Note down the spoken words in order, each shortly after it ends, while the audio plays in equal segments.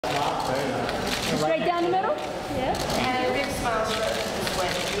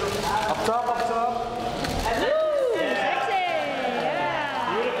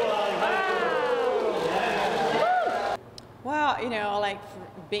you know, like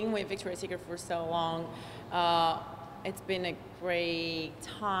being with Victoria's Secret for so long, it's been a great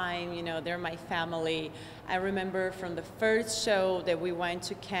time. You know, they're my family. I remember from the first show that we went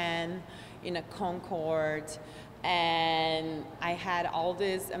to Cannes in a Concord, and I had all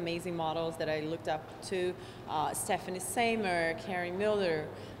these amazing models that I looked up to, Stephanie Seymour, Carrie Miller,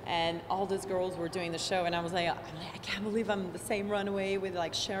 and all those girls were doing the show, and I was like, I can't believe I'm the same runway with,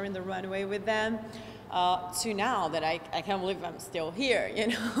 like, sharing the runway with them. To now that I can't believe I'm still here, you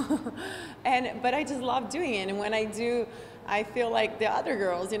know. But I just love doing it, and when I do, I feel like the other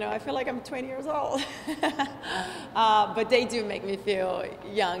girls, you know, I feel like I'm 20 years old. But they do make me feel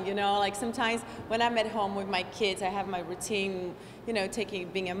young, you know. Like sometimes when I'm at home with my kids, I have my routine, you know,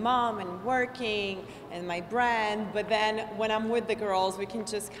 being a mom and working and my brand. But then when I'm with the girls, we can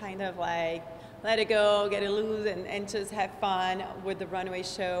just kind of like let it go, get it loose, and just have fun with the runway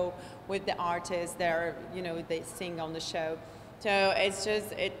show, with the artists that are, you know, they sing on the show. So it's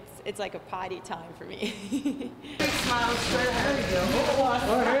just, it's like a party time for me. Smile straight ahead.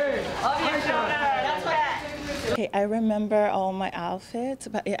 Over your shoulder. That's what. Okay, I remember all my outfits,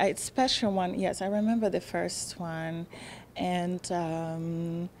 but a special one, yes, I remember the first one. And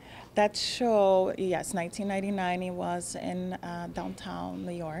that show, yes, 1999, it was in downtown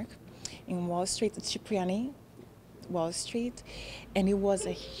New York, in Wall Street, Cipriani, Wall Street, and it was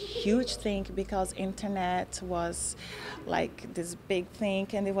a huge thing because internet was like this big thing,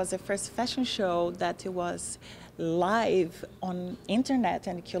 and it was the first fashion show that it was live on internet,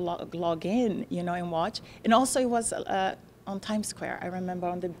 and you could log in, you know, and watch. And also it was on Times Square. I remember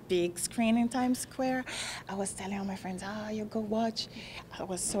on the big screen in Times Square, I was telling all my friends, you go watch. I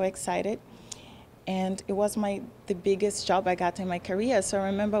was so excited. And it was the biggest job I got in my career. So I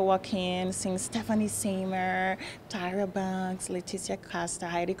remember walking in, seeing Stephanie Seymour, Tyra Banks, Laetitia Casta,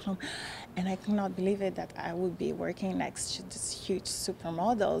 Heidi Klum, and I could not believe it that I would be working next to these huge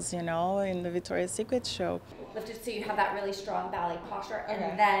supermodels, you know, in the Victoria's Secret show. Lift it so you have that really strong ballet posture,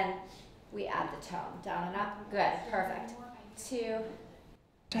 and then we add the tone, down and up. Good, perfect. 2.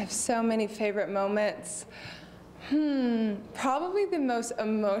 I have so many favorite moments. Probably the most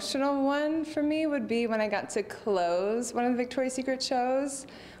emotional one for me would be when I got to close one of the Victoria's Secret shows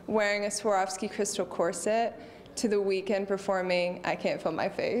wearing a Swarovski crystal corset to The Weeknd performing I Can't Feel My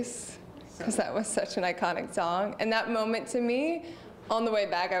Face, because that was such an iconic song. And that moment to me, on the way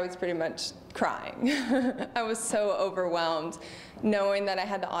back, I was pretty much crying. I was so overwhelmed knowing that I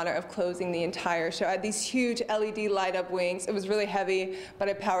had the honor of closing the entire show. I had these huge LED light-up wings. It was really heavy, but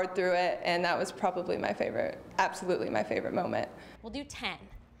I powered through it, and that was probably my favorite, absolutely my favorite moment. We'll do 10.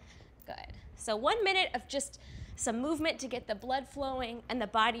 Good. So 1 minute of just some movement to get the blood flowing and the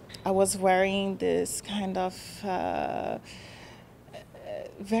body. I was wearing this kind of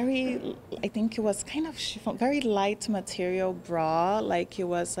I think it was kind of chiffon, very light material bra, like it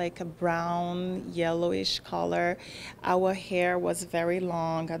was like a brown, yellowish color. Our hair was very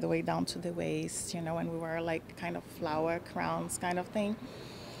long all the way down to the waist, you know, and we were like kind of flower crowns kind of thing.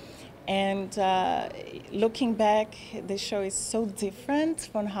 And looking back, the show is so different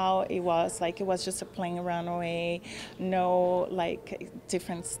from how it was. Like it was just a plain runway, no like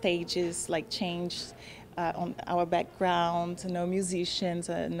different stages like changed on our background, no musicians,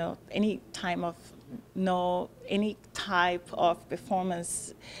 no any type of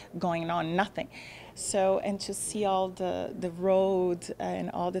performance going on, nothing. So, and to see all the road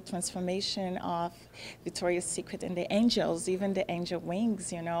and all the transformation of Victoria's Secret and the angels, even the angel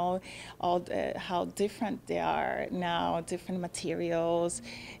wings, you know, how different they are now, different materials.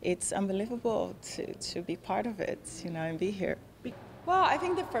 It's unbelievable to be part of it, you know, and be here. Well, I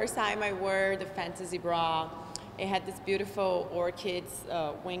think the first time I wore the fantasy bra, it had this beautiful orchids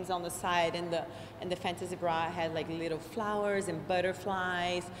wings on the side, and the fantasy bra had like little flowers and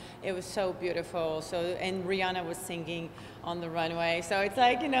butterflies. It was so beautiful. So, and Rihanna was singing on the runway. So it's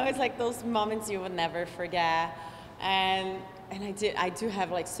like, you know, it's like those moments you will never forget. And I do have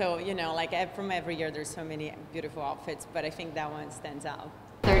like, so, you know, like from every year there's so many beautiful outfits, but I think that one stands out.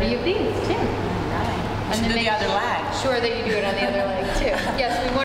 30 of these too. All right. And then the other leg. Sure that you do it on the other leg too. Yes, we want